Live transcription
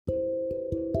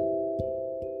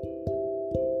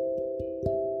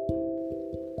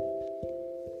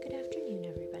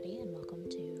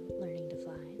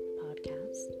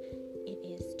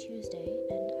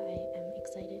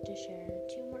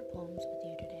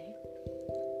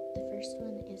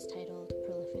is titled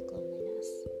Prolific Loneliness,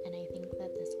 and I think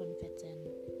that this one fits in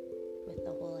with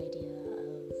the whole idea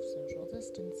of social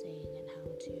distancing and how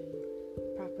to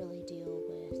properly deal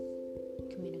with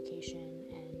communication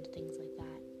and things like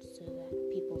that so that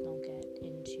people don't get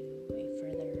into a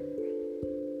further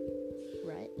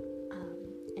rut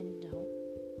and don't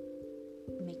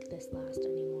make this last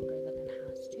any longer than it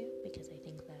has to, because I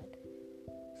think that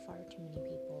far too many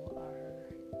people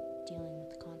are dealing with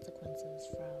the consequences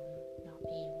from not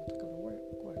being able to go to work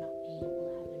or not being able to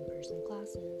have in-person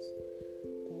classes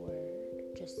or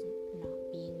just not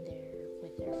being there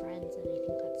with their friends, and I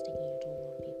think that's taking a toll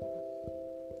on people.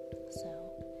 So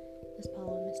this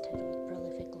poem is titled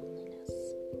Prolific Loneliness.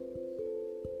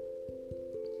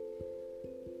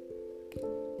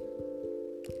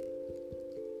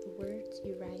 The words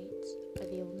you write are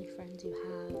the only friends you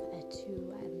have at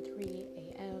 2 and 3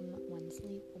 a.m. when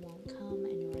sleep won't come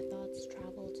and your thoughts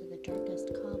travel to the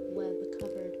darkest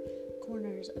cobweb-covered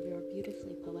corners of your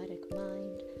beautifully poetic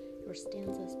mind. Your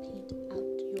stanzas paint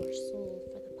out your soul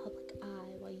for the public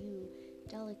eye while you,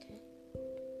 delicate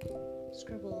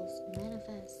scribbles,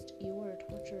 manifest your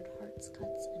tortured heart's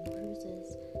cuts and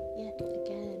bruises. Yet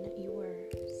again, you are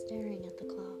staring at the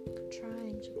clock,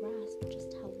 trying to grasp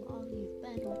just how long you've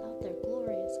been without their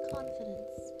glorious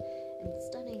confidence and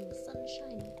stunning,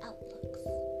 sunshiny outlooks.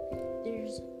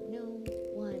 There's no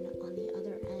one on the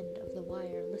other end of the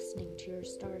wire listening to your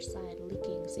star-side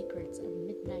leaking secrets and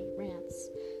midnight rants.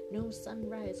 No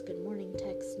sunrise good morning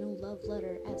texts, no love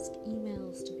letter-esque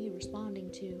emails to be responding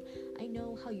to. I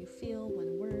know how you feel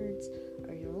when words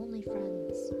are your only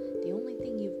friends. The only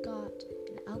thing you've got,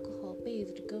 an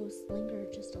alcohol-bathed ghost, linger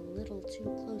just a little too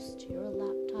close to your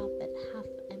laptop and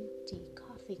half-empty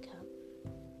coffee cup.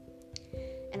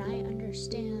 And I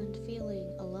understand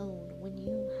feeling alone when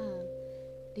you have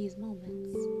these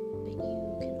moments, but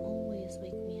you can always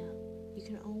wake me up. You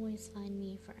can always find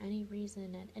me for any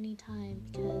reason at any time,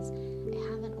 because I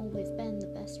haven't always been the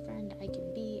best friend I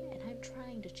can be, and I'm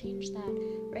trying to change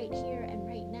that right here and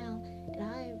right now. And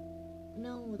I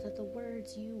know that the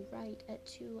words you write at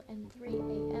 2 and 3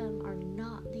 a.m. are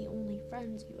not the only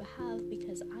friends you have,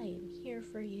 because I am here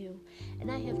for you.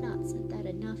 And I have not said that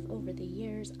enough over the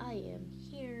years. I am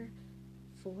here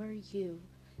for you.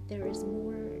 There is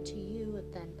more to you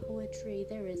than poetry.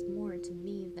 There is more to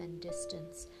me than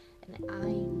distance. And I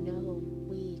know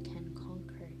we can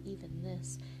conquer even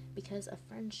this, because a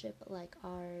friendship like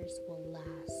ours will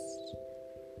last.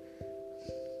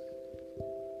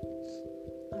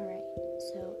 Alright,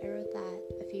 so I wrote that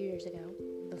a few years ago,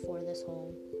 before this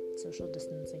whole social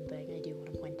distancing thing. I do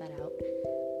want to point that out,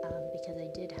 because I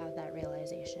did have that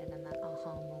realization and that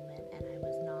aha moment, and I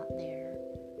was not there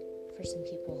for some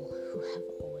people who have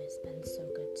always been so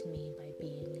good to me by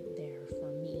being there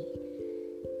for me.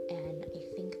 And I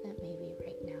think that maybe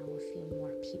right now a few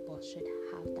more people should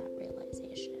have that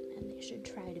realization, and they should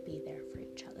try to be there for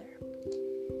each other.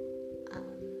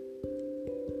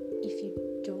 If you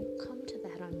don't come to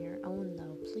that on your own,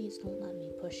 though, please don't let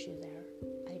me push you there.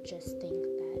 I just think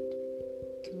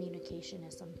that communication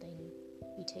is something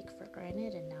we take for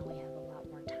granted, and now we have a lot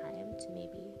more time to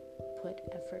maybe put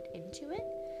effort into it.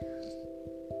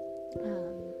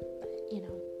 But,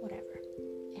 whatever.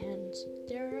 And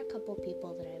there are a couple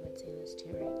people that I would say this to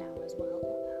right now as well.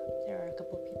 There are a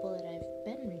couple people that I've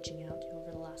been reaching out to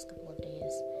over the last couple of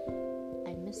days.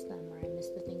 I miss them, or I miss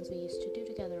the things we used to do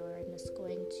together, or I miss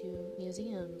going to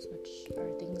museums, which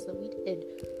are things that we did,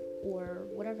 or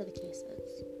whatever the case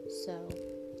is. So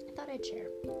I thought I'd share.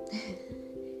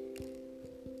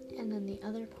 And then the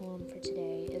other poem for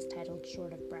today is titled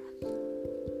Short of Breath.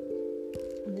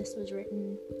 And this was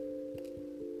written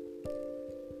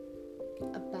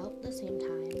about the same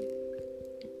time,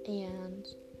 and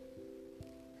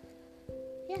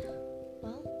yeah,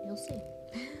 well, you'll see.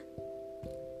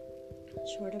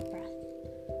 Short of breath.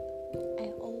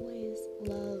 I always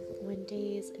love when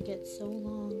days get so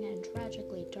long and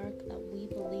tragically dark that we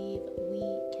believe we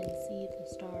can see the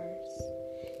stars.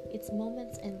 It's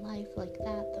moments in life like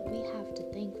that we have to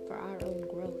thank for our own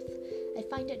growth. I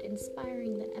find it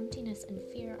inspiring that emptiness and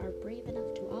fear are brave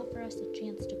enough to offer us a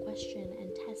chance to question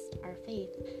and test our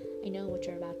faith. I know what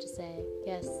you're about to say.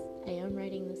 Yes, I am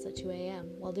writing this at 2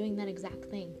 a.m. while doing that exact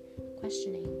thing,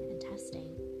 questioning and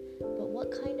testing. But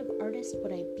what kind of artist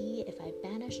would I be if I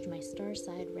banished my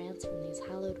star-side rants from these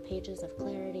hallowed pages of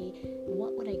clarity? And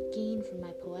what would I gain from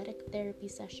my poetic therapy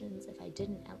sessions if I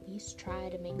didn't at least try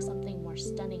to make something more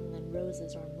stunning than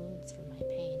roses or moons from my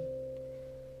pain?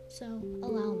 So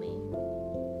allow me,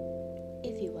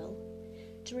 if you will,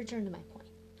 to return to my point.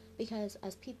 Because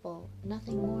as people,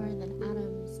 nothing more than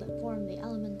atoms that form the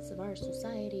elements of our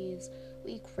societies,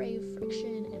 we crave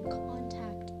friction and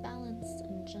contact, balance,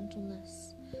 and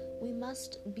gentleness. We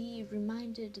must be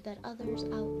reminded that others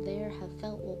out there have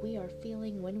felt what we are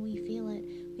feeling when we feel it.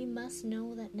 We must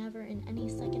know that never in any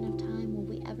second of time will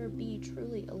we ever be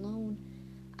truly alone.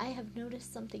 I have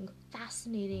noticed something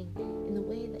fascinating in the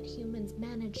way that humans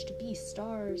manage to be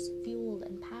stars, fueled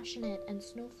and passionate, and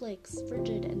snowflakes,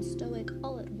 frigid and stoic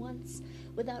all at once,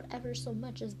 without ever so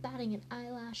much as batting an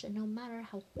eyelash, and no matter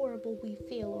how horrible we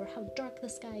feel or how dark the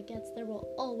sky gets, there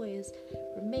will always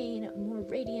remain more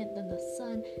radiant than the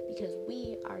sun, because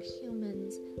we are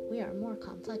humans. We are more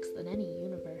complex than any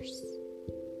universe.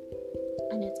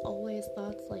 And it's always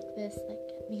thoughts like this that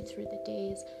get me through the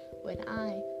days when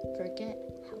I forget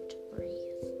how to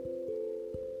breathe.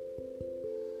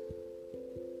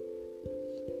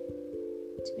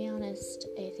 To be honest,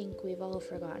 I think we've all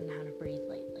forgotten how to breathe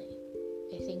lately.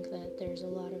 I think that there's a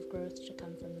lot of growth to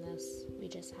come from this. We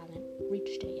just haven't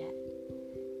reached it yet.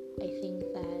 I think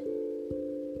that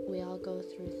we all go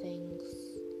through things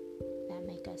that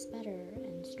make us better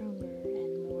and stronger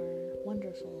and more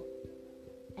wonderful,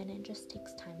 and it just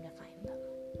takes time to find them.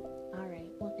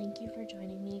 Alright, well, thank you for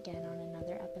joining me again on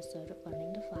another episode of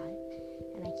Learning to Fly,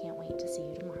 and I can't wait to see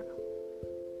you tomorrow.